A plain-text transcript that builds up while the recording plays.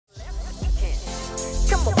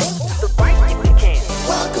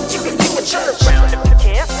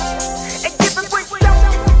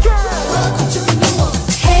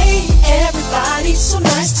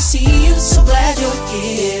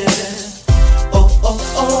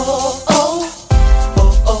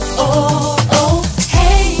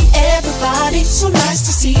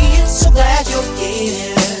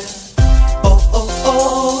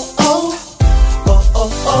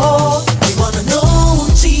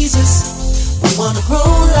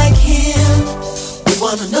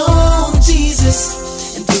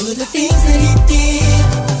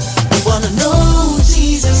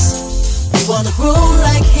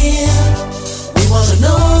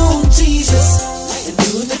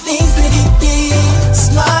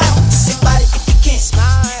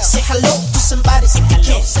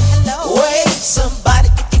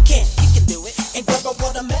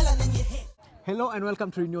and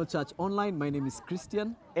welcome to Renewal Church Online. My name is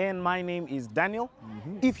Christian. And my name is Daniel.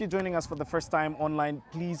 If you're joining us for the first time online,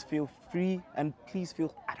 please feel free and please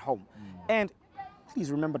feel at home. And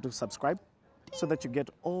please remember to subscribe so that you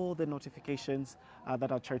get all the notifications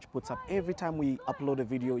that our church puts up. Every time we upload a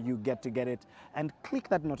video, you get to get it. And click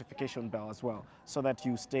that notification bell as well so that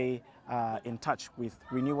you stay in touch with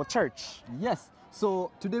Renewal Church. Yes.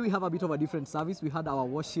 So today we have a bit of a different service. We had our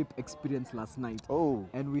worship experience last night. Oh.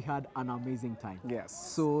 And we had an amazing time. Yes.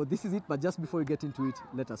 So this is it. But just before we get into it,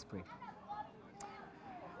 let us pray.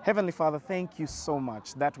 Heavenly Father, thank you so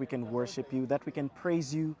much that we can worship you, that we can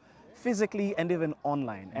praise you physically and even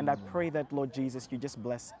online. And I pray that, Lord Jesus, you just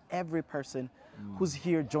bless every person who's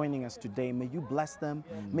here joining us today. May you bless them.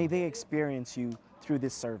 May they experience you through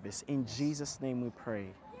this service. In Jesus' name we pray.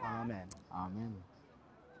 Amen. Amen.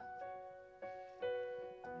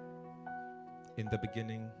 In the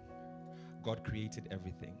beginning, God created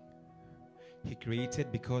everything. He created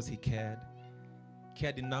because he cared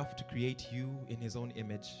enough to create you in his own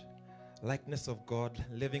image, likeness of God,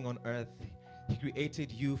 living on earth. He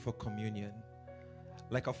created you for communion.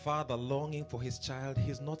 Like a father longing for his child, he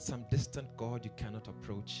is not some distant God you cannot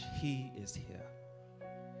approach. He is here.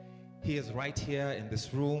 He is right here in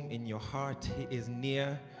this room, in your heart. He is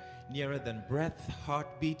near, nearer than breath,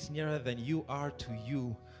 heartbeat, nearer than you are to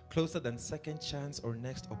you, closer than second chance or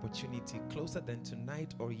next opportunity, closer than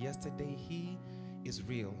tonight or yesterday. He is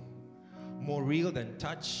real. More real than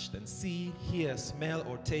touch, than see, hear, smell,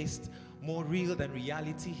 or taste. More real than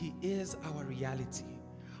reality, he is our reality.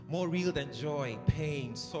 More real than joy,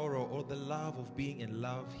 pain, sorrow, or the love of being in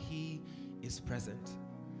love, he is present.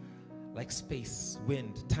 Like space,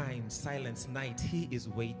 wind, time, silence, night, he is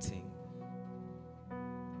waiting.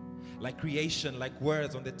 Like creation, like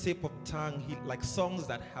words on the tip of tongue, like songs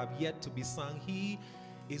that have yet to be sung, he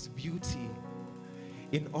is beauty.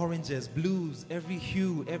 In oranges, blues, every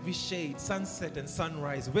hue, every shade, sunset and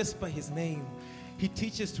sunrise, whisper his name. He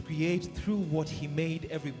teaches to create through what he made,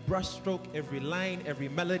 every brushstroke, every line, every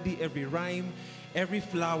melody, every rhyme, every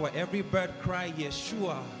flower, every bird cry,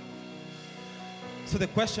 Yeshua. So the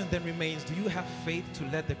question then remains, do you have faith to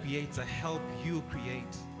let the Creator help you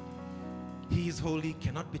create? He is holy,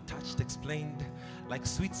 cannot be touched, explained, like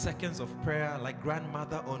sweet seconds of prayer, like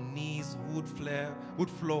grandmother on knees, wood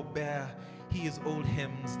floor bare. He is old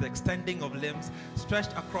hymns, the extending of limbs,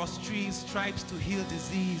 stretched across trees, stripes to heal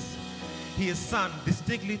disease. He is Son,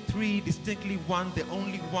 distinctly three, distinctly one, the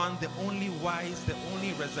only wise, the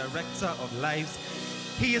only resurrector of lives.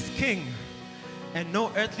 He is King, and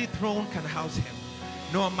no earthly throne can house him.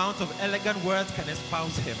 No amount of elegant words can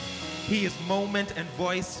espouse him. He is moment and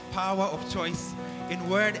voice, power of choice, in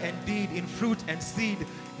word and deed, in fruit and seed,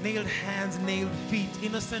 nailed hands, nailed feet,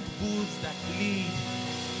 innocent wolves that bleed.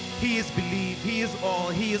 He is belief, he is all,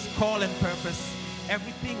 he is call and purpose.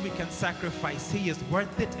 Everything we can sacrifice, he is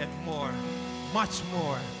worth it and more, much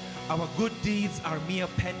more. Our good deeds are mere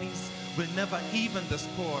pennies, will never even the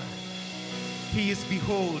score. He is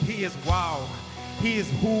behold, he is wow. He is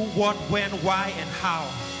who, what, when, why, and how.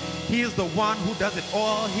 He is the one who does it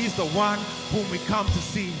all. He's the one whom we come to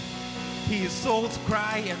see. He is soul's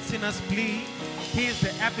cry and sinner's plea. He is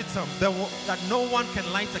the epitome that no one can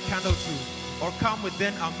light a candle to or come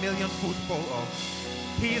within a million footfall of.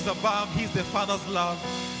 He is above, he's the Father's love,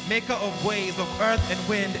 maker of ways, of earth and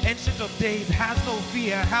wind, ancient of days, has no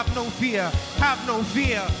fear, have no fear, have no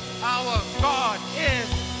fear. Our God is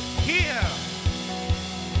here.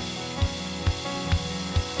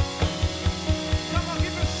 Come on,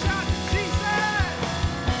 give a shout to Jesus.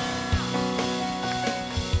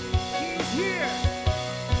 He's here.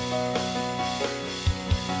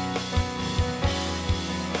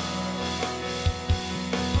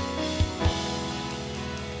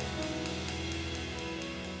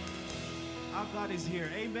 Our God is here.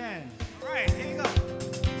 Amen. All right, here you go.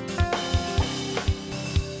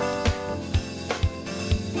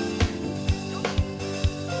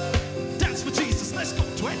 Dance for Jesus. Let's go,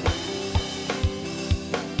 twin.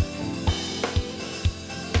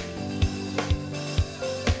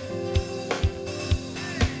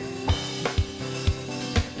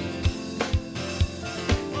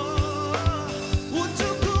 Uwezo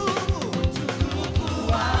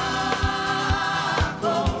wako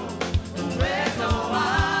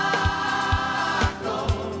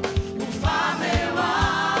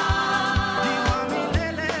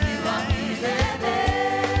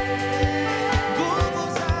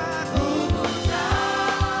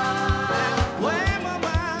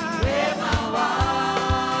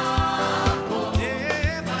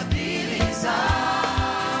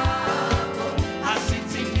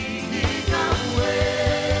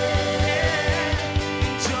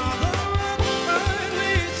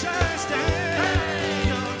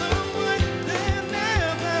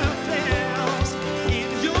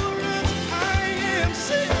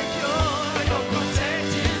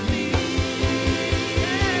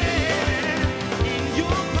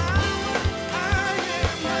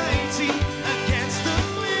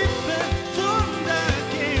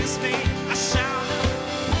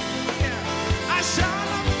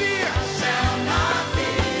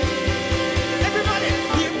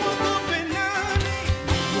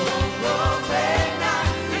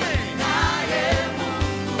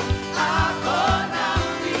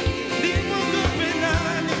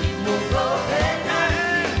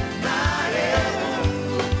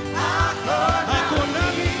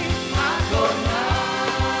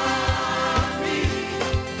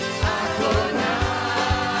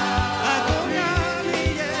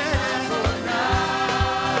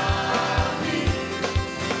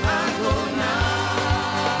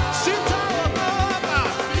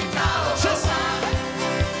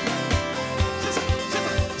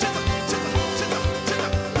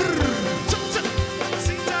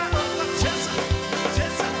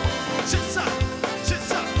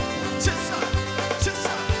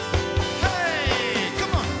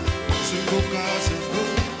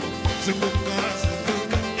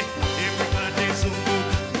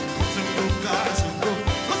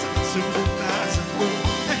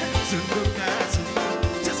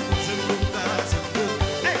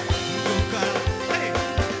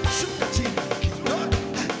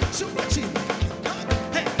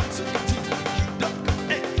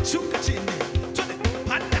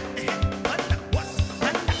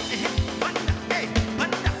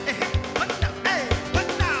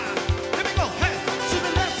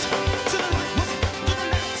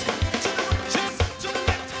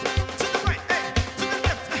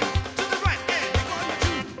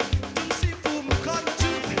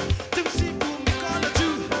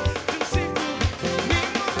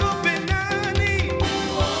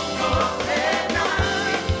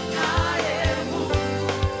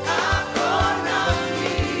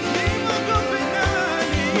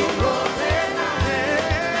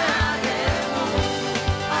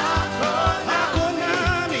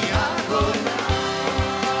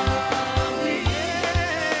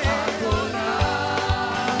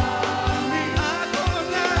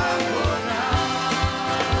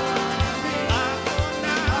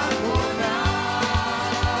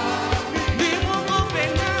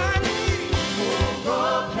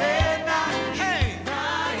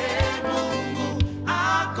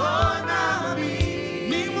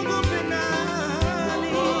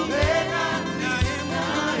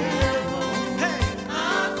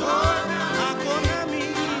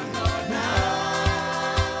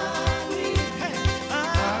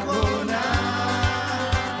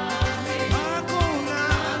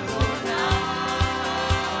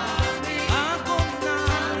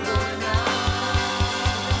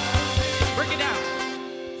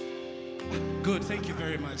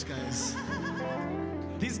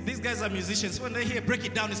These guys are musicians. When they hear break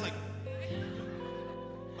it down, it's like,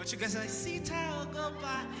 but you guys are like, see towel go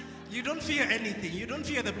by. You don't fear anything. You don't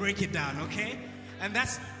fear the break it down, okay? And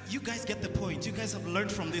that's, you guys get the point. You guys have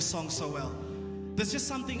learned from this song so well. There's just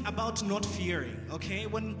something about not fearing, okay?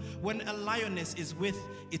 When a lioness is with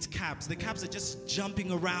its cubs, the cubs are just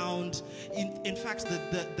jumping around. In fact,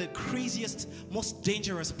 the craziest, most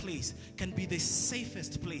dangerous place can be the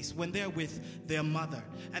safest place when they're with their mother.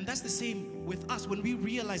 And that's the same with us. When we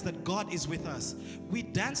realize that God is with us, we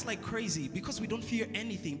dance like crazy because we don't fear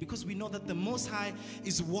anything, because we know that the Most High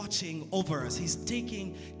is watching over us. He's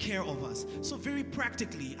taking care of us. So very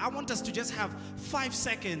practically, I want us to just have 5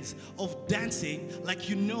 seconds of dancing like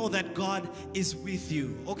you know that God is with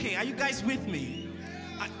you. Okay, are you guys with me?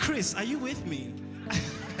 Chris, are you with me?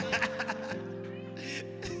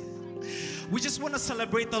 We just want to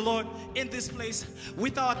celebrate the Lord in this place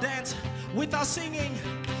with our dance, with our singing.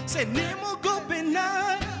 Say, Nemo go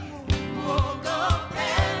benai.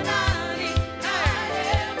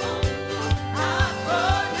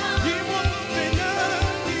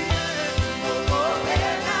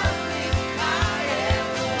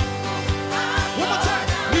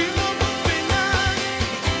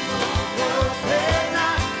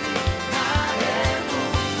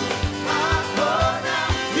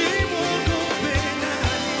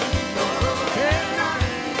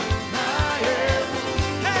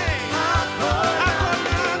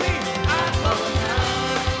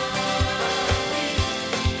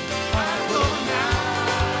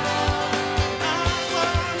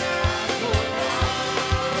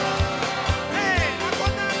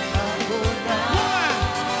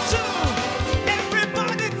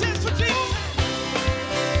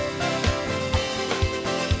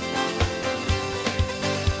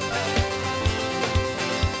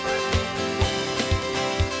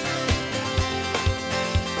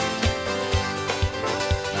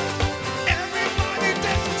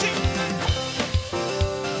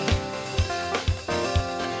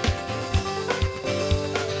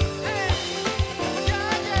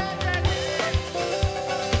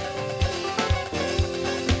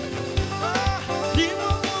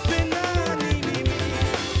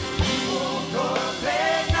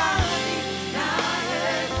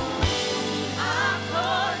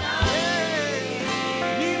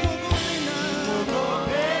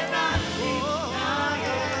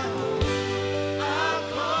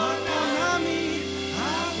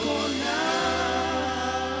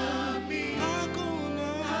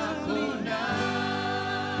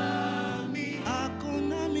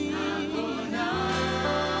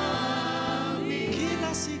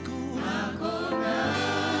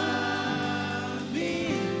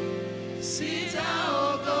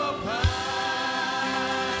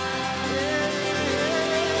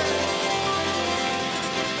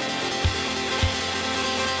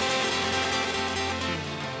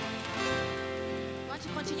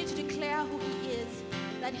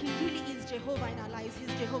 really is Jehovah in our lives.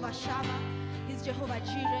 He's Jehovah Shammah. He's Jehovah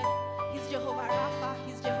Jireh. He's Jehovah Rapha.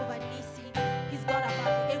 He's Jehovah Nisi. He's God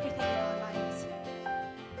above everything in our lives.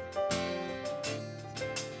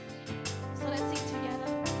 So let's sing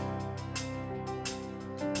together.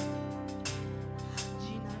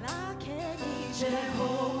 Jina lake ni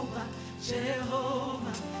Jehovah,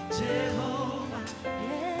 Jehovah, Jehovah.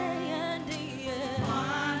 Yeye ndiye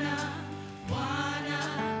Bwana, Bwana,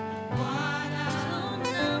 Bwana.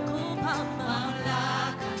 Tunakupa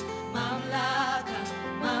mamlaka, mamlaka,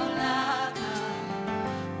 mamlaka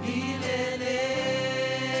milele.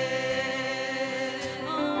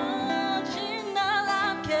 Oh, jina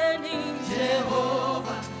lake ni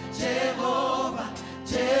Jehovah, Jehovah,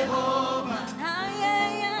 Jehovah. Na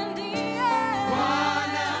yeye ndiye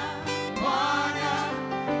Bwana, Bwana,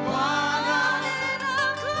 Bwana.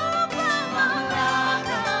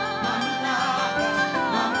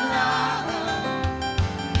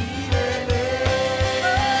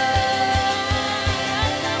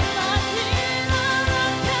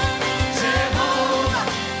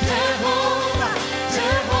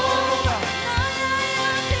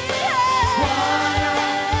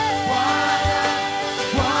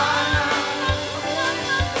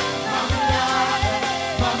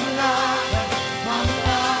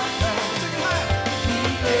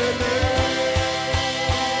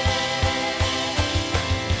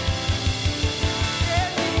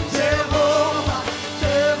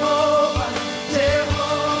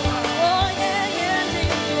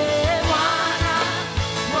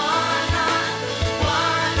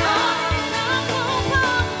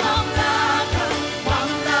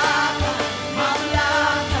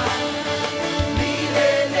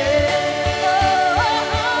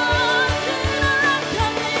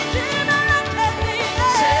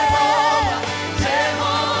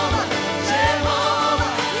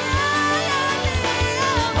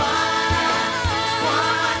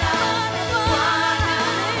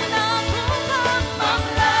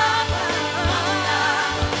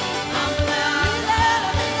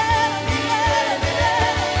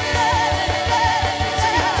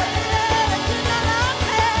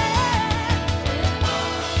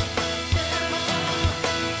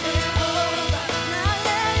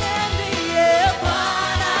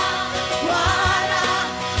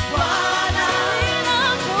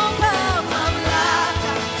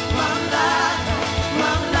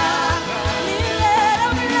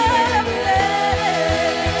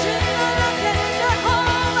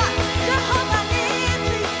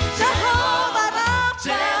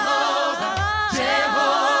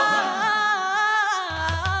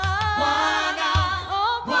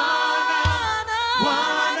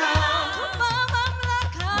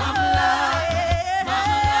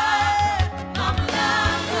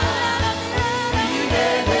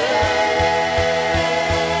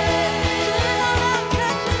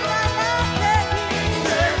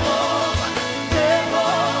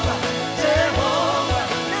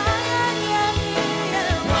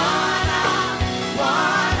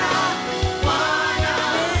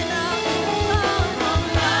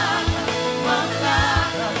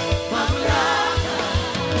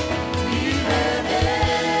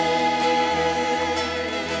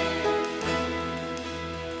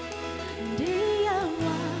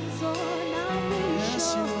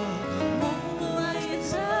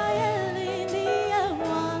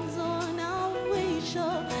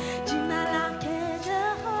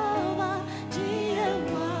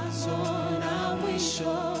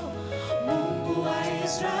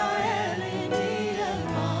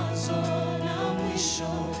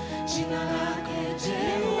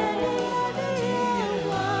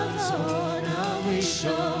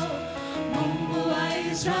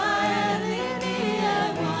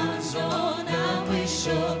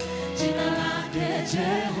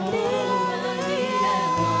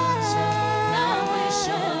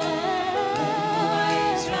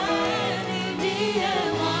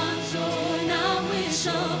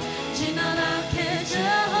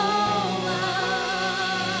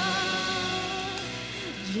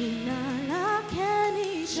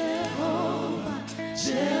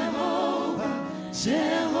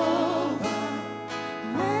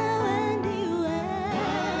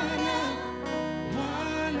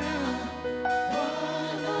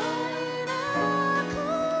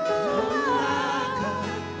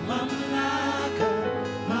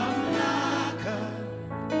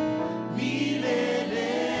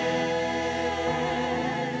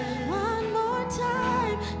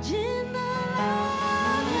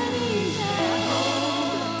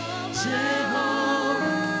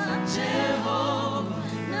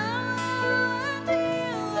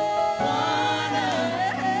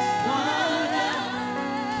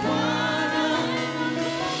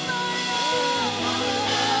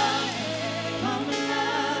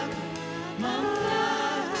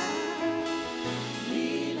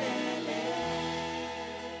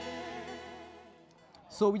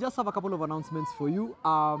 So we just have a couple of announcements for you.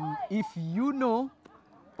 If you know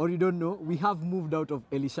or you don't know, we have moved out of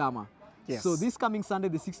Elishama. Yes. So this coming Sunday,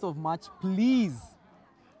 the 6th of March, please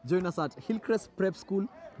join us at Hillcrest Prep School.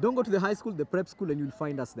 Don't go to the high school, the prep school, and you'll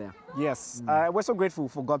find us there. Yes, we're so grateful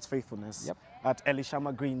for God's faithfulness at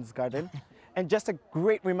Elishama Greens Garden. And just a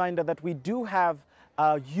great reminder that we do have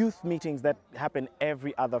youth meetings that happen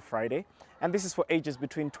every other Friday. And this is for ages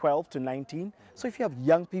between 12 to 19. So if you have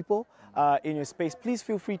young people in your space, please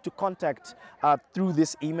feel free to contact through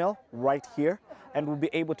this email right here. And we'll be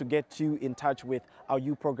able to get you in touch with our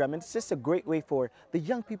youth program. And it's just a great way for the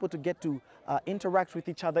young people to get to interact with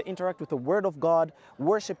each other, interact with the Word of God,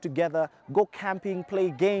 worship together, go camping, play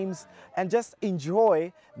games, and just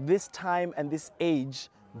enjoy this time and this age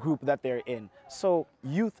group that they're in. So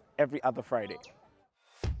youth every other Friday.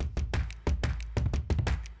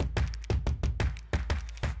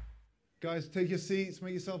 Guys, take your seats,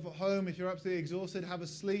 make yourself at home. If you're absolutely exhausted, have a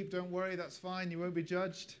sleep. Don't worry, that's fine. You won't be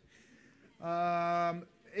judged.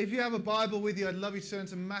 If you have a Bible with you, I'd love you to turn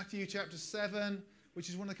to Matthew chapter 7, which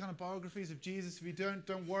is one of the kind of biographies of Jesus. If you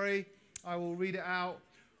don't worry, I will read it out.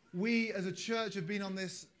 We as a church have been on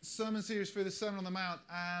this sermon series through the Sermon on the Mount,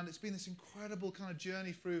 and it's been this incredible kind of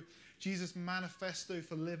journey through Jesus' manifesto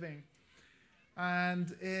for living.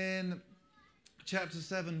 And in chapter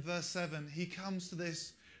 7, verse 7, he comes to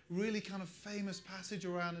this really kind of famous passage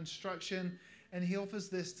around instruction, and he offers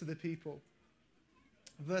this to the people.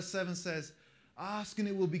 Verse 7 says, "Ask and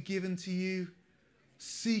it will be given to you.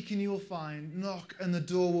 Seek and you will find. Knock and the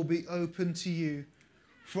door will be open to you.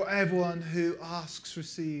 For everyone who asks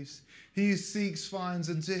receives. He who seeks finds,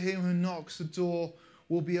 and to him who knocks the door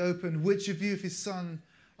will be opened. Which of you, if his son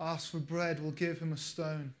asks for bread, will give him a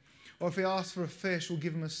stone? Or if he asks for a fish, will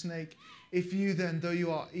give him a snake? If you then, though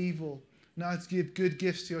you are evil, know how to give good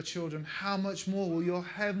gifts to your children, how much more will your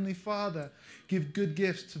heavenly Father give good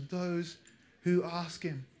gifts to those who ask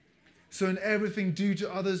him? So in everything do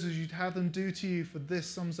to others as you'd have them do to you, for this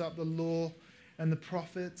sums up the law and the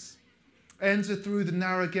prophets. Enter through the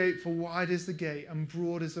narrow gate, for wide is the gate, and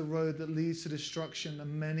broad is the road that leads to destruction,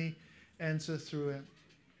 and many enter through it.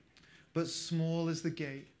 But small is the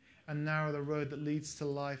gate, and narrow the road that leads to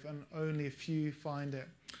life, and only a few find it."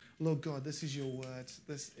 Lord God, this is your word.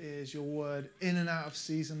 This is your word in and out of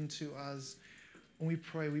season to us. And we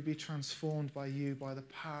pray we be transformed by you, by the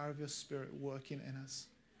power of your Spirit working in us.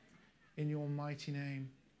 In your mighty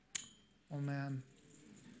name. Amen.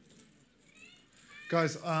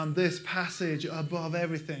 Guys, this passage above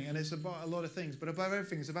everything, and it's about a lot of things, but above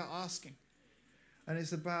everything, it's about asking. And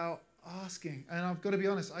it's about asking. And I've got to be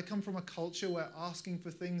honest, I come from a culture where asking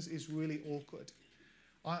for things is really awkward.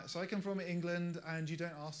 So I come from England, and you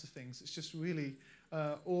don't ask for things. It's just really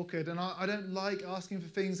awkward. And I don't like asking for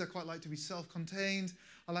things. I quite like to be self-contained.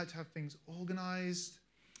 I like to have things organized.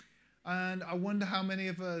 And I wonder how many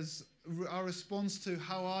of us, our response to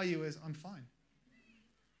 "how are you" is "I'm fine."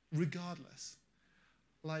 Regardless.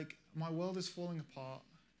 Like, my world is falling apart.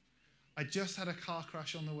 I just had a car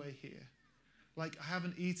crash on the way here. Like, I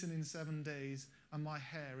haven't eaten in 7 days, and my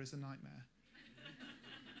hair is a nightmare.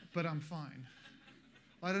 But I'm fine.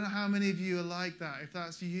 I don't know how many of you are like that, if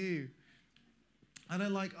that's you. I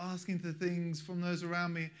don't like asking for things from those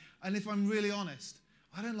around me. And if I'm really honest,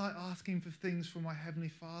 I don't like asking for things from my Heavenly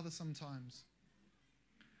Father sometimes.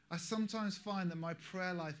 I sometimes find that my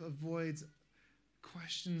prayer life avoids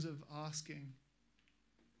questions of asking.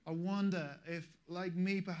 I wonder if, like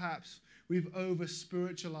me perhaps, we've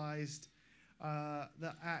over-spiritualized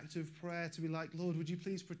the act of prayer to be like, "Lord, would you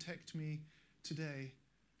please protect me today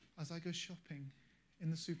as I go shopping in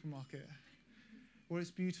the supermarket where it's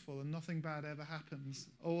beautiful and nothing bad ever happens,"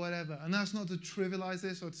 or whatever. And that's not to trivialize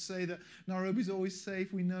this or to say that Nairobi's always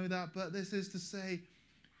safe, we know that, but this is to say,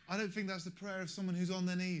 I don't think that's the prayer of someone who's on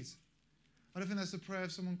their knees. I don't think that's the prayer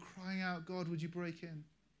of someone crying out, "God, would you break in?"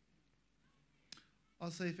 I'll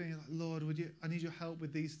say things like, "Lord, I need your help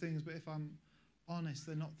with these things," but if I'm honest,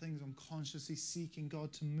 they're not things I'm consciously seeking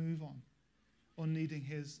God to move on or needing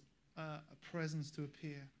his presence to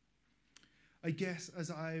appear. I guess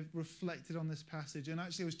as I've reflected on this passage, and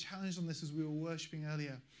actually I was challenged on this as we were worshiping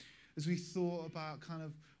earlier, as we thought about kind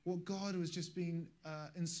of what God was just been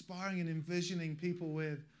inspiring and envisioning people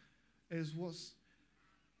with, is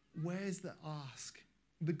where's the ask?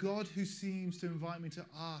 The God who seems to invite me to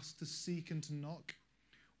ask, to seek, and to knock.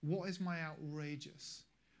 What is my outrageous?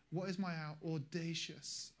 What is my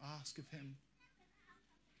audacious ask of him?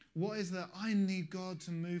 What is that I need God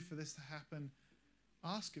to move for this to happen?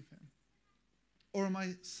 Ask of him. Or am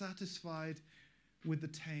I satisfied with the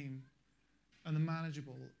tame and the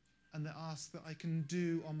manageable and the ask that I can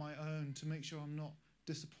do on my own to make sure I'm not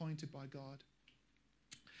disappointed by God?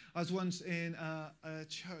 I was once in a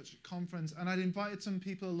church conference, and I'd invited some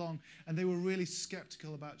people along, and they were really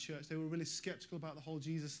skeptical about church. They were really skeptical about the whole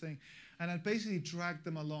Jesus thing. And I'd basically dragged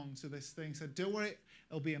them along to this thing, said, don't worry,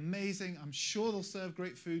 it'll be amazing. I'm sure they'll serve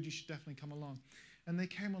great food. You should definitely come along. And they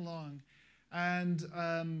came along, and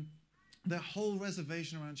their whole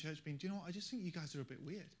reservation around church being, do you know what, I just think you guys are a bit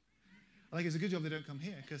weird. I think it's a good job they don't come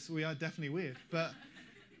here, because we are definitely weird. But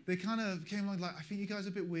they kind of came along like, I think you guys are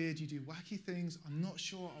a bit weird. You do wacky things. I'm not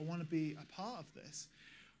sure I want to be a part of this.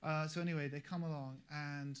 So anyway, they come along,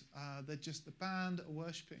 and they're just the band are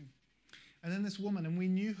worshipping. And then this woman, and we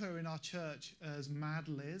knew her in our church as Mad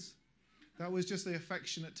Liz. That was just the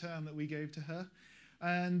affectionate term that we gave to her.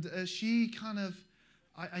 And she kind of,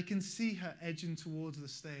 I can see her edging towards the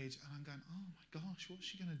stage, and I'm going, oh my gosh, what's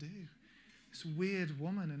she going to do? This weird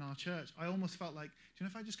woman in our church. I almost felt like, do you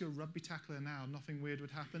know, if I just go rugby tackle her now, nothing weird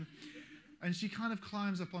would happen. And she kind of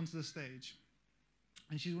climbs up onto the stage.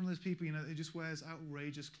 And she's one of those people, you know, who just wears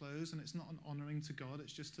outrageous clothes, and it's not an honoring to God,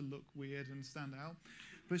 it's just to look weird and stand out.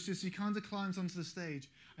 But it's just, she kind of climbs onto the stage,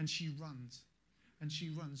 and she runs. And she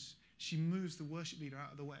runs. She moves the worship leader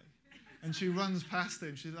out of the way. And she runs past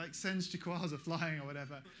him. She like sends chihuahuas flying or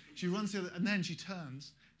whatever. She runs to the, and then she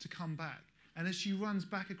turns to come back. And as she runs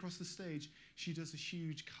back across the stage, she does a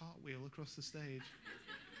huge cartwheel across the stage.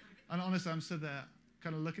 And honestly, I'm stood there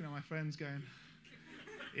kind of looking at my friends going,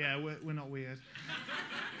 yeah, we're not weird.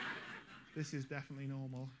 This is definitely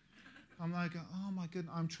normal. I'm like, oh my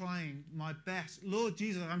goodness, I'm trying my best. Lord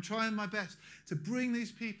Jesus, I'm trying my best to bring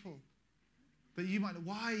these people. But you might,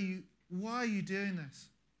 why are you doing this?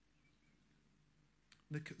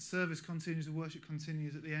 The service continues, the worship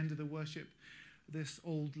continues. At the end of the worship, this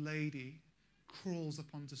old lady crawls up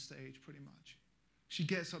onto stage pretty much. She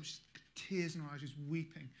gets up, she's tears in her eyes, she's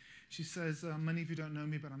weeping. She says, many of you don't know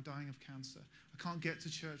me, but I'm dying of cancer. I can't get to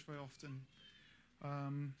church very often.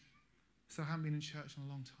 So I haven't been in church in a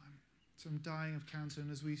long time. So I'm dying of cancer.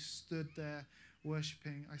 And as we stood there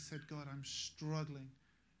worshiping, I said, God, I'm struggling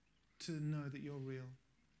to know that you're real.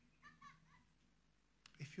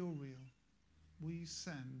 If you're real, will you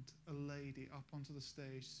send a lady up onto the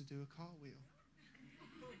stage to do a cartwheel?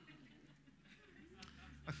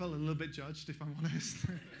 I felt a little bit judged, if I'm honest.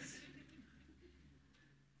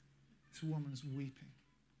 This woman's weeping.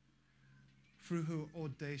 Through her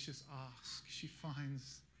audacious ask, she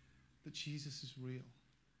finds that Jesus is real,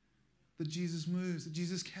 that Jesus moves, that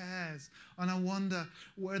Jesus cares. And I wonder,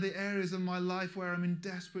 where are the areas of my life where I'm in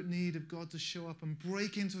desperate need of God to show up and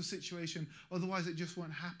break into a situation, otherwise it just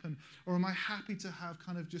won't happen? Or am I happy to have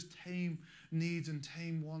kind of just tame needs and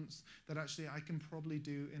tame wants that actually I can probably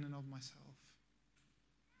do in and of myself?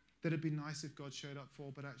 That it'd be nice if God showed up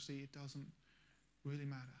for, but actually it doesn't really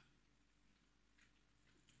matter.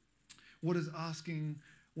 What does asking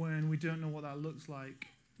when we don't know what that looks like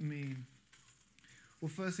mean? Well,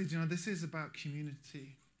 firstly, do you know, this is about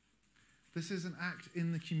community. This is an act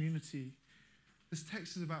in the community. This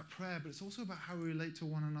text is about prayer, but it's also about how we relate to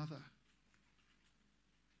one another.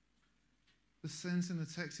 The sense in the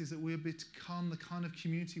text is that we're become the kind of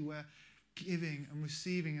community where giving and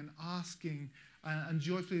receiving and asking and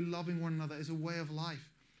joyfully loving one another is a way of life.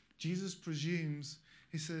 Jesus presumes,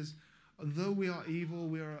 he says, though we are evil,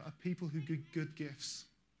 we are a people who give good gifts.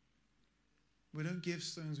 We don't give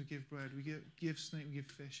stones, we give bread. We give snake, we give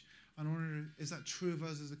fish. And I wonder, is that true of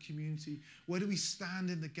us as a community? Where do we stand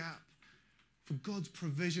in the gap for God's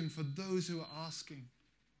provision for those who are asking?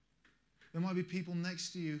 There might be people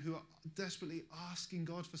next to you who are desperately asking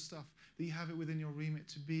God for stuff, that you have it within your remit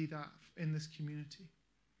to be that in this community.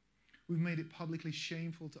 We've made it publicly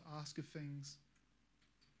shameful to ask of things.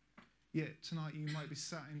 Yet tonight you might be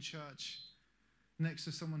sat in church next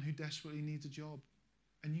to someone who desperately needs a job,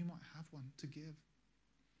 and you might have one to give.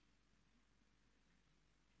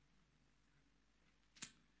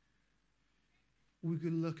 We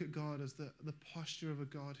could look at God as the posture of a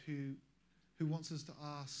God who wants us to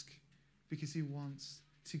ask because he wants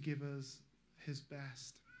to give us his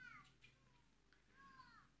best.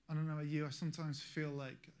 I don't know about you, I sometimes feel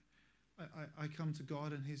like I come to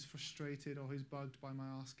God and he's frustrated or he's bugged by my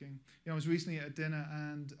asking. You know, I was recently at a dinner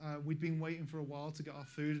and we'd been waiting for a while to get our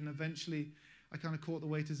food, and eventually I kind of caught the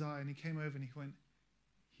waiter's eye and he came over and he went,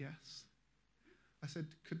 yes. I said,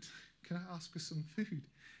 can I ask for some food?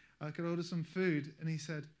 Could I order some food? And he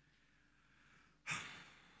said,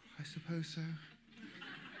 I suppose so.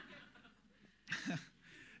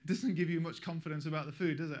 Doesn't give you much confidence about the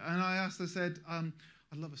food, does it? And I said,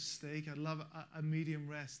 I'd love a steak. I'd love a medium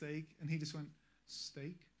rare steak. And he just went,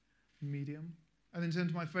 steak, medium. And then turned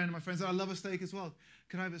to my friend, and my friend said, I love a steak as well.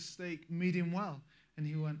 Could I have a steak medium well? And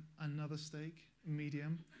he went, another steak,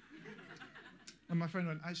 medium. And my friend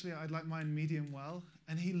went, actually, I'd like mine medium well.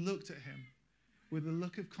 And he looked at him with a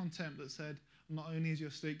look of contempt that said, not only is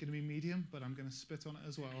your steak going to be medium, but I'm going to spit on it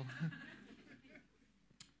as well.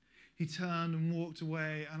 He turned and walked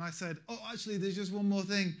away. And I said, oh, actually, there's just one more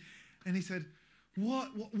thing. And he said,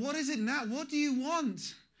 what is it now? What do you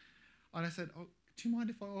want? And I said, oh, do you mind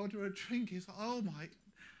if I order a drink? He's like, oh my. I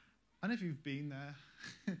don't know if you've been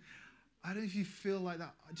there. I don't know if you feel like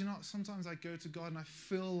that. Do you know what? Sometimes I go to God and I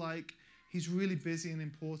feel like he's really busy and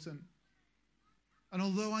important. And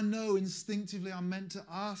although I know instinctively I'm meant to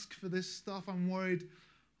ask for this stuff, I'm worried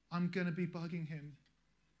I'm going to be bugging him.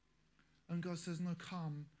 And God says, no,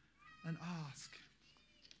 come and ask.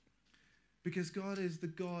 Because God is the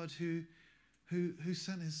God who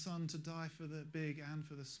sent his son to die for the big and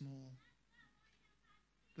for the small.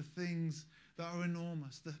 The things that are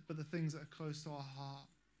enormous, but the things that are close to our heart.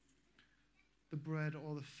 The bread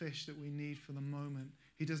or the fish that we need for the moment.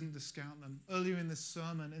 He doesn't discount them. Earlier in this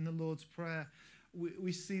sermon, in the Lord's Prayer,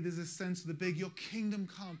 we see there's a sense of the big, your kingdom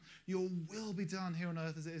come, your will be done here on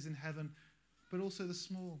earth as it is in heaven, but also the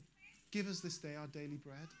small. Give us this day our daily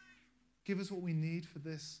bread. Give us what we need for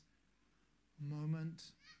this moment.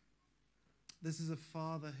 This is a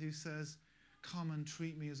father who says, come and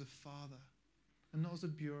treat me as a father, and not as a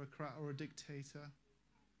bureaucrat or a dictator.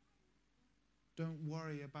 Don't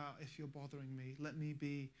worry about if you're bothering me. Let me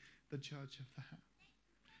be the judge of that.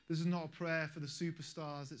 This is not a prayer for the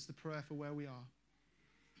superstars. It's the prayer for where we are.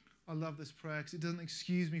 I love this prayer because it doesn't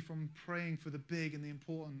excuse me from praying for the big and the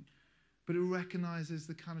important, but it recognizes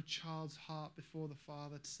the kind of child's heart before the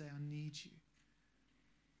Father to say, I need you.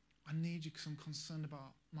 I need you because I'm concerned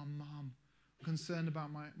about my mom. I'm concerned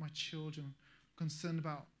about my children. I'm concerned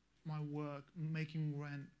about my work, making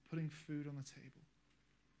rent, putting food on the table,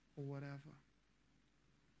 or whatever.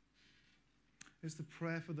 It's the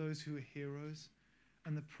prayer for those who are heroes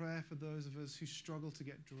and the prayer for those of us who struggle to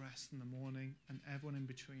get dressed in the morning and everyone in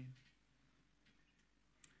between.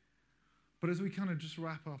 But as we kind of just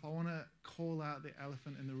wrap up, I want to call out the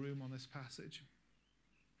elephant in the room on this passage.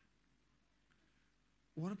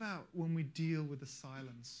 What about when we deal with the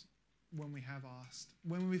silence, when we have asked,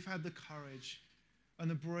 when we've had the courage and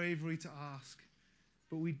the bravery to ask,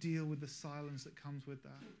 but we deal with the silence that comes with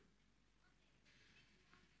that?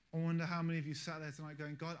 I wonder how many of you sat there tonight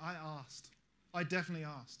going, God, I asked. I definitely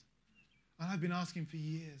asked. And I've been asking for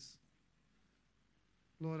years.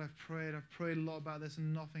 Lord, I've prayed a lot about this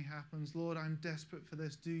and nothing happens. Lord, I'm desperate for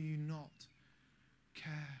this. Do you not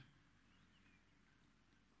care?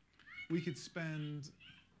 We could spend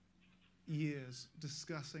years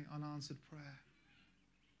discussing unanswered prayer.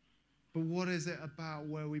 But what is it about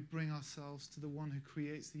where we bring ourselves to the one who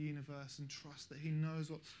creates the universe and trust that he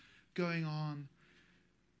knows what's going on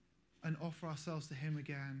and offer ourselves to him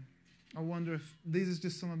again? I wonder if these are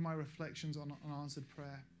just some of my reflections on unanswered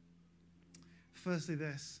prayer. Firstly,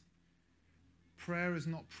 this. Prayer is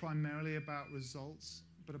not primarily about results,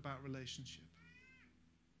 but about relationship.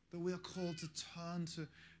 That we are called to turn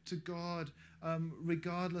to God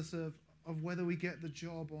regardless of whether we get the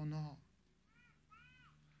job or not.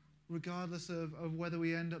 Regardless of whether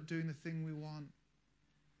we end up doing the thing we want.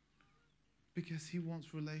 Because he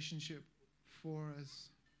wants relationship for us.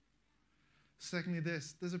 Secondly,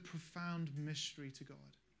 there's a profound mystery to God.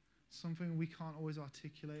 Something we can't always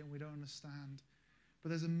articulate and we don't understand. But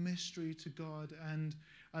there's a mystery to God, and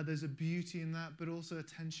there's a beauty in that, but also a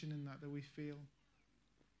tension in that we feel.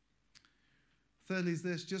 Thirdly is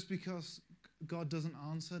this: just because God doesn't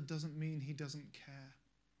answer doesn't mean he doesn't care.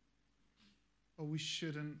 Or we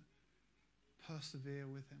shouldn't persevere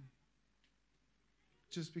with him.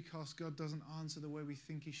 Just because God doesn't answer the way we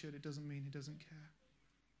think he should, it doesn't mean he doesn't care.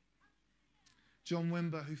 John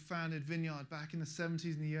Wimber, who founded Vineyard back in the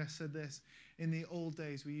 70s in the US, said this: in the old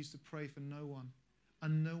days, we used to pray for no one,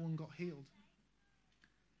 and no one got healed.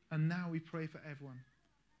 And now we pray for everyone,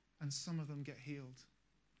 and some of them get healed.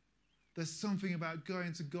 There's something about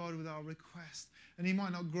going to God with our request, and he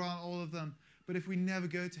might not grant all of them, but if we never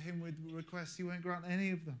go to him with requests, he won't grant any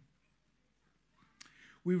of them.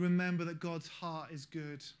 We remember that God's heart is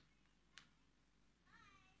good.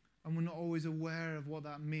 And we're not always aware of what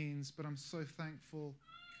that means, but I'm so thankful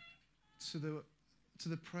to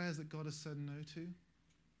the prayers that God has said no to.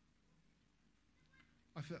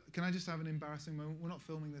 Can I just have an embarrassing moment? We're not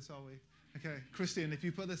filming this, are we? Okay, Christian, if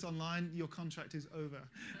you put this online, your contract is over.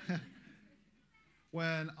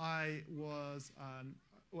 When I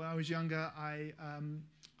was younger, I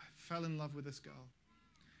fell in love with this girl,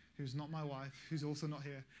 who's not my wife, who's also not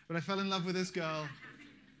here. But I fell in love with this girl.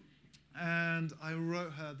 And I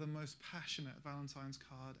wrote her the most passionate Valentine's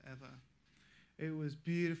card ever. It was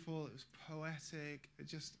beautiful, it was poetic, it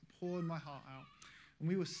just poured my heart out. And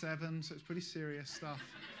we were 7, so it's pretty serious stuff.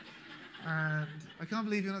 And I can't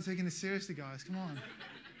believe you're not taking this seriously, guys. Come on.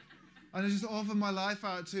 And I just offered my life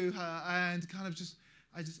out to her and I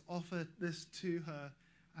just offered this to her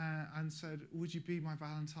and said, would you be my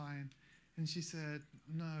Valentine? And she said,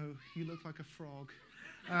 no, you look like a frog.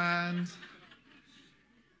 And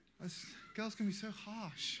girls can be so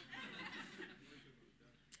harsh.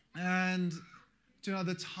 And do you know, at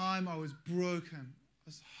the time I was broken.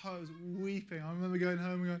 I was weeping. I remember going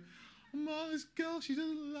home and going, Mom, this girl, she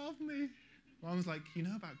doesn't love me. Mom was like, you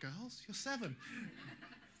know about girls? You're 7.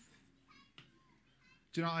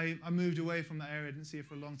 Do you know, I moved away from that area. I didn't see her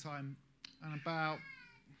for a long time. And about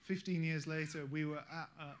 15 years later, we were at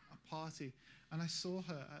a party. And I saw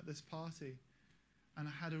her at this party. And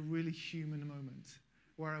I had a really human moment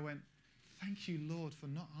where I went, thank you, Lord, for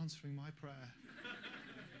not answering my prayer.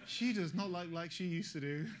 She does not like she used to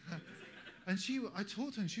do. And I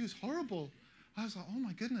talked to her and she was horrible. I was like, oh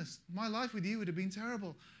my goodness, my life with you would have been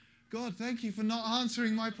terrible. God, thank you for not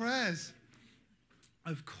answering my prayers.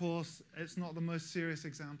 Of course, it's not the most serious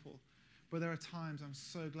example, but there are times I'm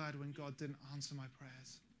so glad when God didn't answer my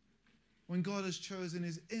prayers. When God has chosen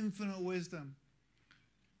his infinite wisdom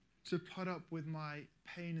to put up with my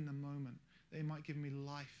pain in the moment, that he might give me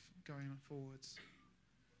life going forwards.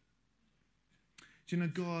 Do you know,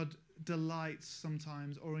 God delights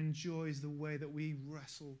sometimes or enjoys the way that we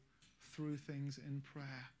wrestle through things in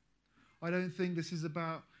prayer. I don't think this is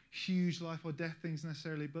about huge life or death things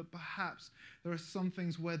necessarily, but perhaps there are some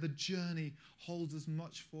things where the journey holds as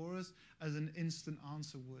much for us as an instant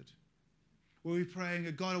answer would. Where we're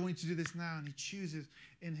praying, God, I want you to do this now, and he chooses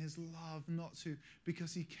in his love not to,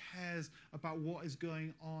 because he cares about what is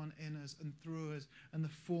going on in us and through us, and the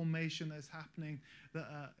formation that is happening that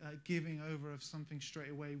giving over of something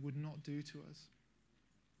straight away would not do to us.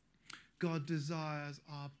 God desires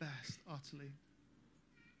our best utterly.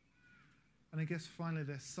 And I guess finally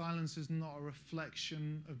this, silence is not a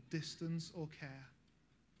reflection of distance or care,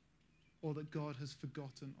 or that God has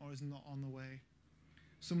forgotten or is not on the way.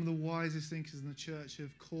 Some of the wisest thinkers in the church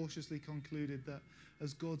have cautiously concluded that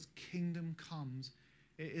as God's kingdom comes,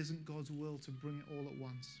 it isn't God's will to bring it all at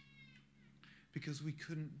once, because we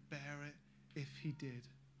couldn't bear it if he did.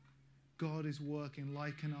 God is working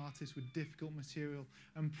like an artist with difficult material,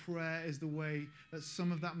 and prayer is the way that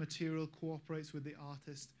some of that material cooperates with the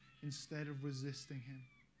artist instead of resisting him.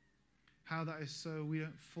 How that is so, we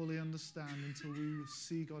don't fully understand until we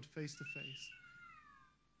see God face to face.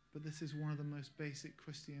 But this is one of the most basic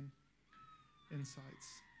Christian insights.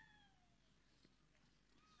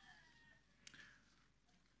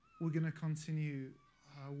 We're going to continue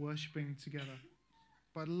worshiping together.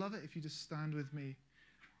 But I'd love it if you just stand with me.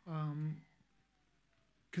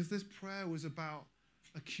 Because this prayer was about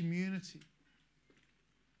a community.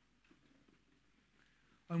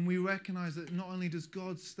 And we recognize that not only does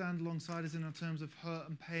God stand alongside us in our terms of hurt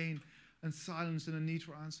and pain and silence and a need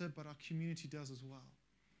for answer, but our community does as well.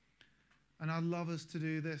 And I'd love us to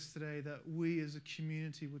do this today, that we as a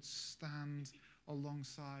community would stand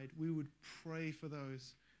alongside. We would pray for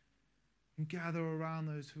those and gather around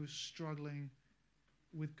those who are struggling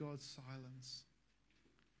with God's silence.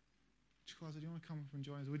 Chicago, do you want to come up and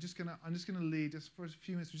join us? I'm just going to lead just for a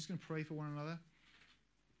few minutes. We're just going to pray for one another.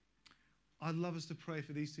 I'd love us to pray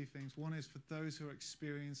for these two things. One is for those who are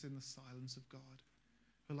experiencing the silence of God.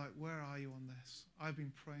 Who are like, where are you on this? I've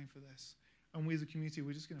been praying for this. And we as a community,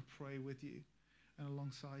 we're just going to pray with you and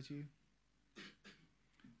alongside you.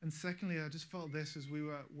 And secondly, I just felt this as we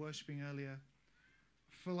were worshiping earlier.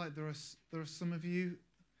 I feel like there are some of you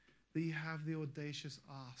that you have the audacious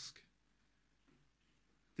ask.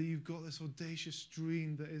 That you've got this audacious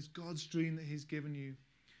dream that is God's dream that he's given you.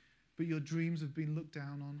 But your dreams have been looked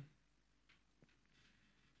down on.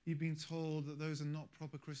 You've been told that those are not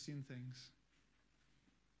proper Christian things.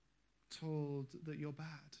 Told that you're bad.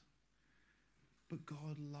 But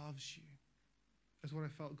God loves you. That's what I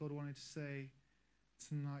felt God wanted to say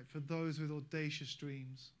tonight. For those with audacious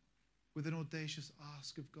dreams, with an audacious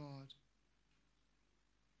ask of God.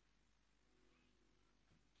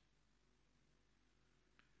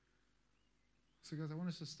 So guys, I want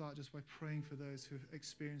us to start just by praying for those who are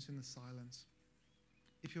experiencing the silence.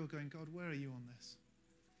 If you're going, God, where are you on this?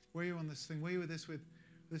 Where are you on this thing? Where are you with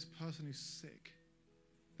this person who's sick?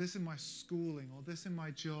 This in my schooling, or this in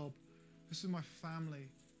my job, this is my family.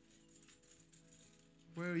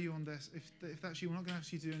 Where are you on this? If that's you, we're not going to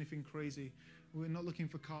ask you to do anything crazy. We're not looking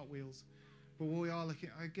for cartwheels. But what we are looking,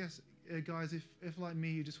 I guess, guys, if like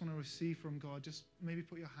me, you just want to receive from God, just maybe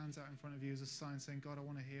put your hands out in front of you as a sign saying, God, I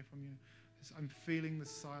want to hear from you. I'm feeling the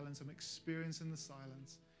silence. I'm experiencing the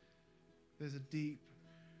silence. There's a deep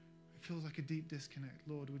It feels like a deep disconnect.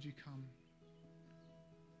 Lord, would you come?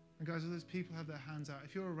 And guys, if those people have their hands out,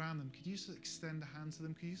 if you're around them, could you just extend a hand to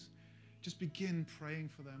them? Could you just begin praying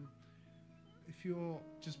for them? If you're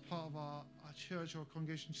just part of our church or our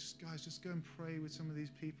congregation, guys, just go and pray with some of these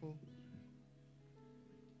people.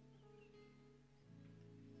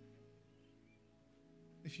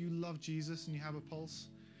 If you love Jesus and you have a pulse,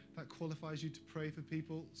 that qualifies you to pray for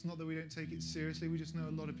people. It's not that we don't take it seriously. We just know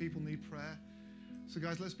a lot of people need prayer. So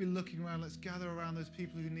guys, let's be looking around. Let's gather around those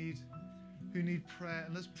people who need prayer.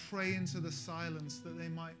 And let's pray into the silence that they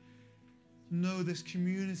might know this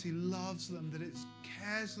community loves them, that it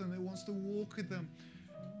cares for them, that it wants to walk with them.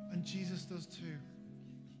 And Jesus does too.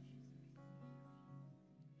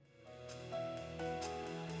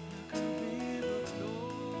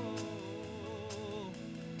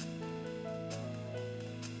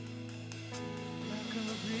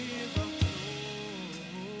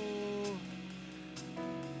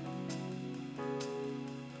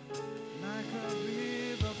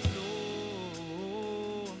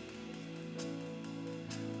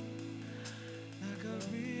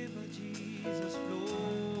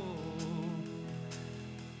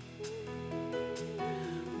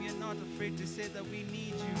 To say that we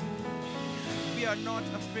need you. We are not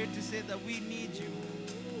afraid to say that we need you.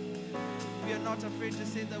 We are not afraid to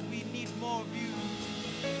say that we need more of you.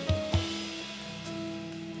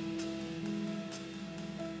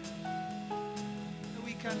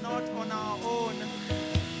 We cannot on our own.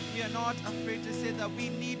 We are not afraid to say that we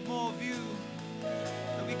need more of you.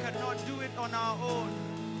 That we cannot do it on our own.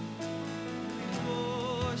 We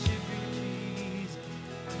worship you, Jesus.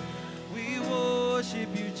 We worship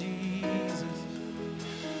you, Jesus.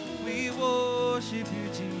 We worship you,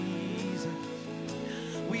 Jesus.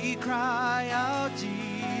 We cry out,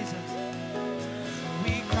 Jesus.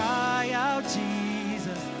 We cry out,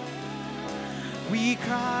 Jesus. We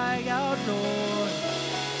cry out, Lord.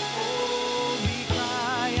 Oh, we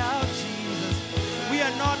cry out, Jesus. We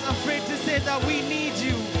are not afraid to say that we need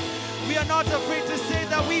you. We are not afraid to say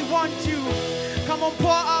that we want you. Come on,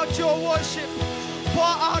 pour out your worship. Pour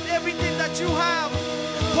out everything that you have.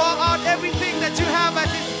 Pour out everything that you have at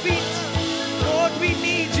his feet. Lord, we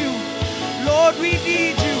need you. Lord, we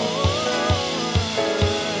need you.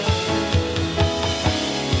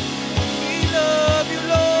 We love you,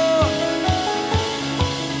 Lord.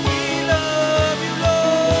 We love you,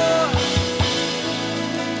 Lord.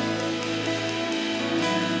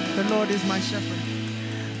 The Lord is my shepherd.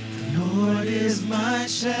 The Lord is my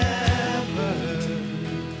shepherd.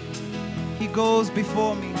 He goes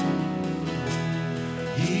before me.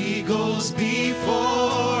 He goes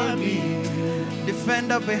before me.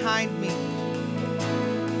 Defender behind me.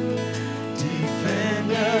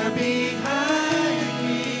 Defender behind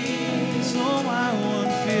me. So I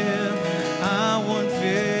won't fear. I won't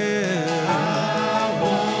fear. I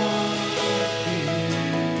won't fear.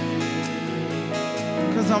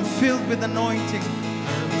 Because I'm filled with anointing.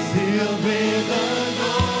 I'm filled with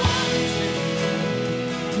anointing.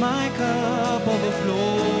 My cup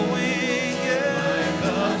overflowing, yeah. My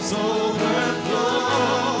cup's overflowing.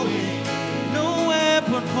 No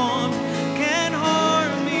weapon formed can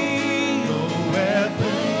harm me. No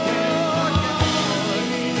weapon can harm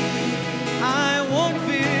me. I won't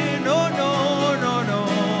fear, no, no, no, no.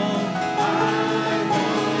 I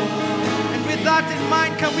won't. And with that in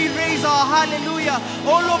mind, can we raise our hallelujah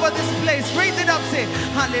all over this place? Raise it up, say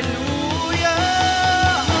hallelujah.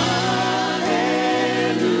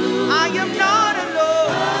 I am not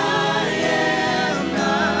alone. I am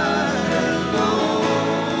not alone.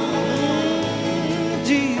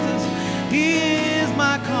 Jesus, he is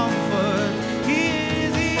my comfort. He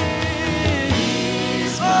is, he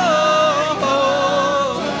is. Oh,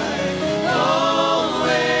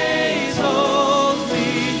 always holds me.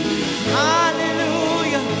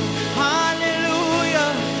 Hallelujah, hallelujah.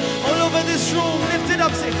 All over this room, lift it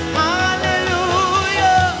up, say hallelujah.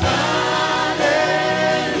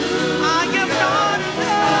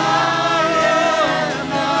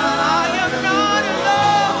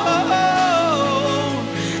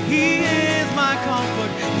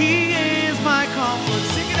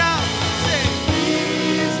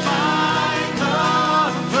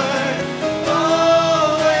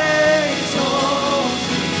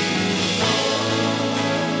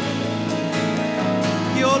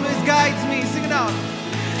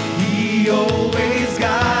 He always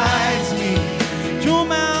guides me through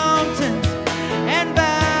mountains and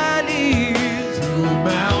valleys. Through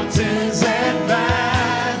mountains and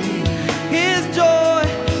valleys. His joy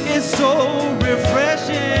is so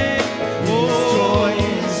refreshing. His joy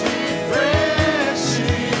is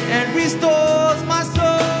refreshing. And restores my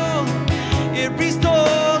soul. It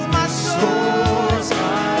restores my soul.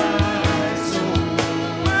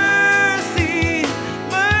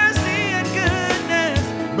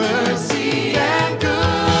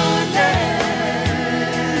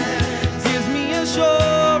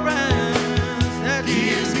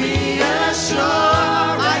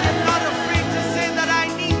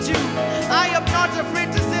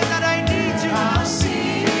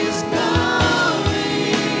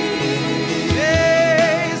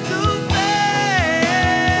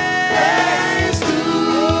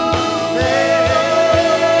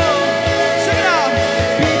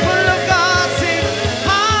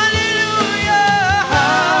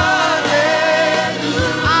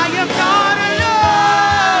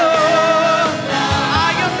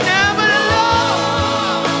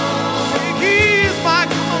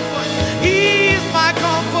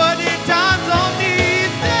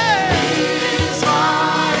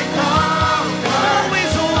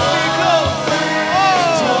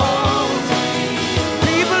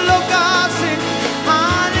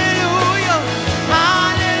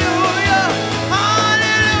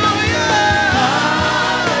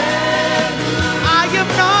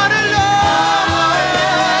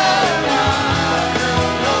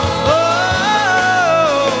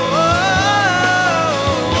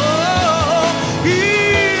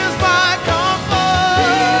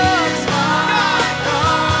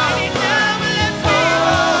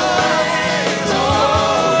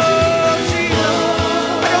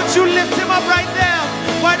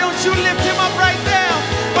 you lift him up right there?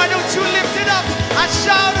 Why don't you lift it up? A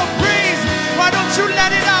shout of praise. Why don't you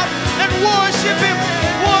let it out and worship him?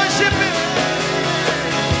 Worship him.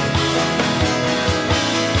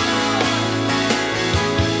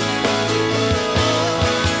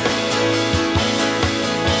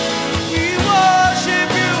 We worship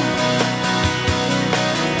you.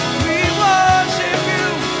 We worship you.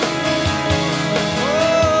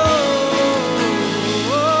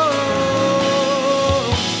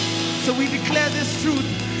 Oh. So we declare this truth.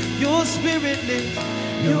 Your spirit lives.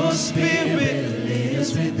 Your spirit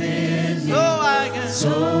lives within me.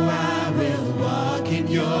 So I will walk in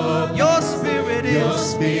your spirit is. Your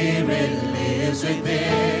spirit lives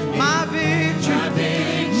within me. My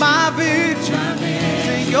victory. My victory.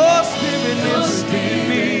 Say your spirit lives within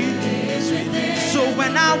me. So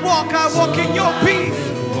when I walk in your peace.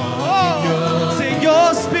 Oh, say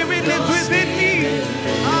your spirit lives within me.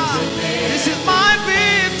 This is my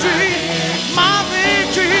victory. My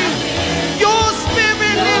victory. Your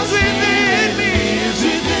spirit lives within me.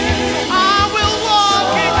 I will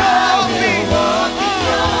walk in your peace.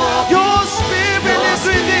 Your spirit lives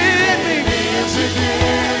within me.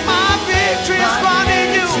 My victory is found in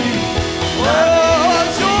you. Oh,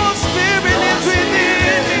 your spirit lives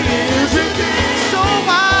within me. So I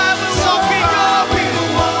will walk in your peace.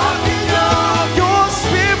 Your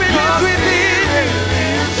spirit lives within me.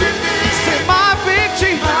 Say my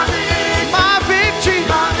victory. My victory.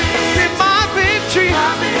 Say my victory.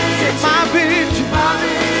 Say my victory. My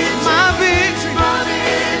victory.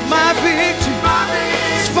 My victory.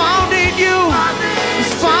 It's found in you.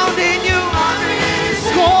 It's found in you. It's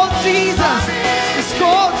called Jesus. It's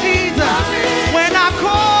called Jesus. When I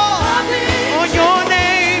call on your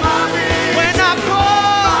name. When I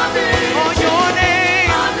call on your name.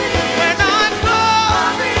 When I call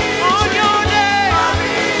on your name.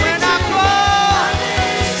 When I call,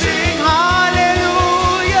 sing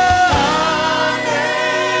hallelujah.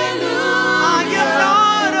 I am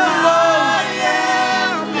not alone.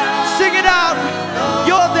 Sing it out.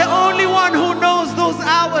 You're the only one who knows those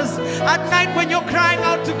hours at night when you're crying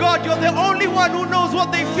out to God. You're the only one who knows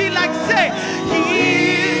what they feel like. Say, He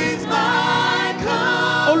is my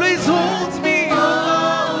God. Always holds me.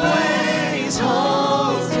 Always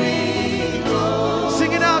holds me.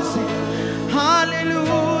 Sing it out. Sing.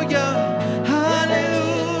 Hallelujah.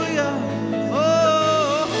 Hallelujah.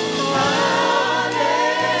 Oh,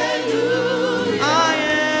 hallelujah. I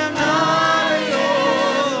am not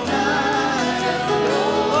alone.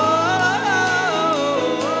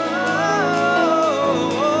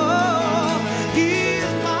 He's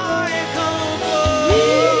my comfort.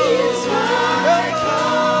 He's my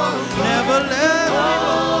comfort. Never let me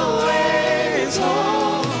always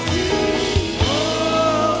holds me.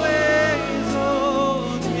 Always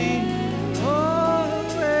holds me.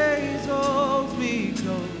 Always holds me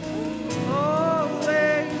close.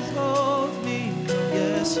 Always holds me.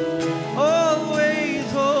 Yes. Always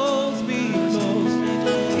holds me close.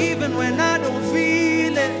 Even when I don't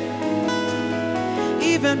feel it.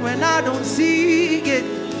 Even when I don't see it.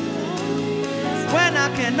 When I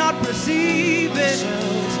cannot perceive it.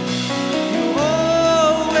 You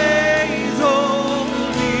always hold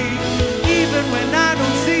me. Even when I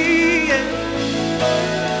don't see it.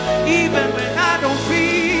 Even when I don't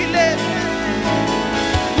feel it.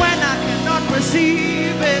 When I cannot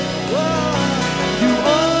perceive it. You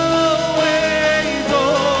always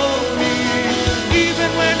hold me.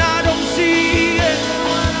 Even when I don't see it.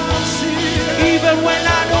 Even when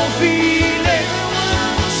I don't feel it.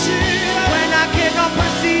 When I cannot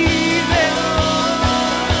perceive it.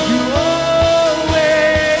 You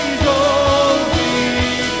always hold me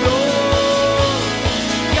close.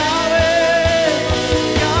 Yahweh,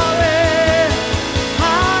 Yahweh,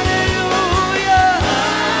 hallelujah.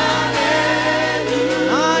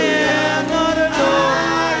 I am not alone.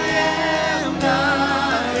 I am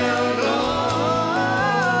not alone.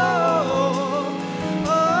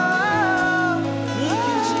 Thank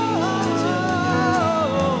you, Jesus.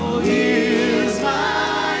 He is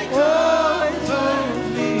my comfort.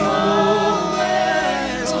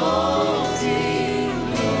 Always holds me.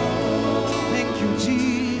 Thank you,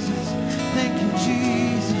 Jesus. Thank you,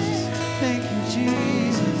 Jesus. Thank you,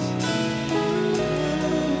 Jesus.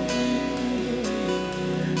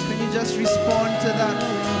 Can you just respond to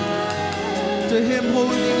that? To Him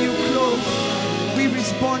holding you close. We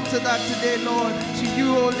respond to that today, Lord. To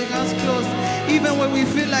you holding us close. Even when we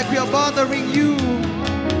feel like we are bothering you.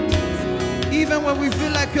 Even when we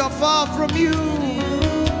feel like you're far from you.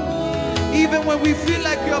 Even when we feel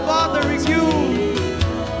like you're bothering you.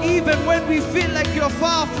 Even when we feel like you're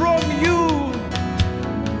far from you.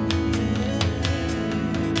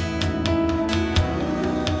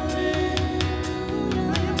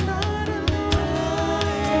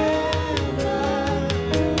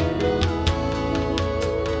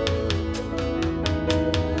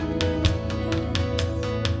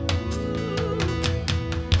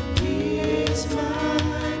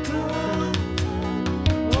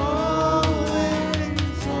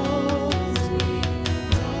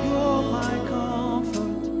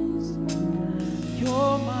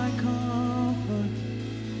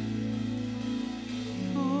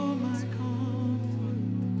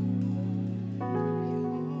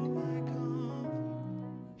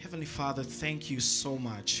 Heavenly Father, thank you so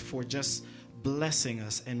much for just blessing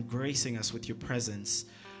us and gracing us with your presence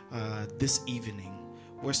this evening.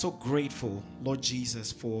 We're so grateful, Lord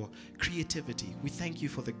Jesus, for creativity. We thank you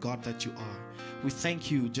for the God that you are. We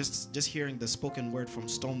thank you, just hearing the spoken word from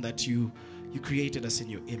Stone, that you created us in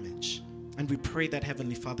your image. And we pray that,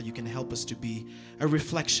 Heavenly Father, you can help us to be a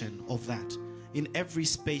reflection of that in every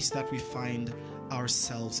space that we find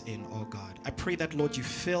ourselves in, oh God. I pray that, Lord, you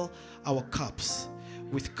fill our cups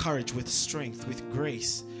with courage, with strength, with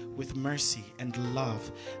grace, with mercy and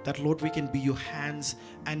love. That, Lord, we can be your hands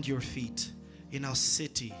and your feet in our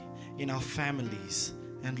city, in our families,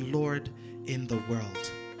 and Lord, in the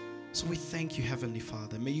world. So we thank you, Heavenly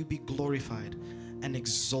Father. May you be glorified and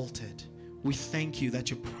exalted. We thank you that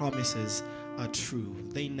your promises are true.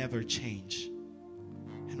 They never change.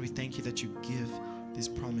 And we thank you that you give these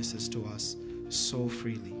promises to us so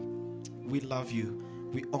freely. We love you.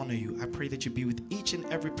 We honor you. I pray that you be with each and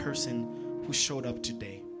every person who showed up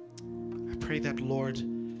today. I pray that, Lord,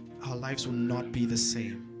 our lives will not be the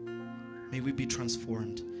same. May we be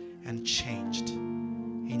transformed and changed.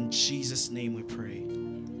 In Jesus' name we pray.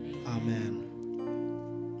 Amen.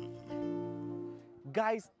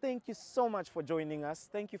 Guys, thank you so much for joining us.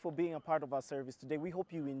 Thank you for being a part of our service today. We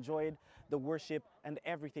hope you enjoyed the worship and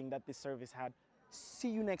everything that this service had. See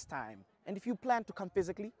you next time. And if you plan to come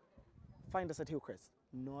physically, find us at Hillcrest,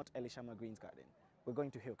 not Elishama Green's Garden. We're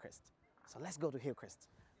going to Hillcrest. So let's go to Hillcrest.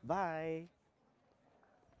 Bye.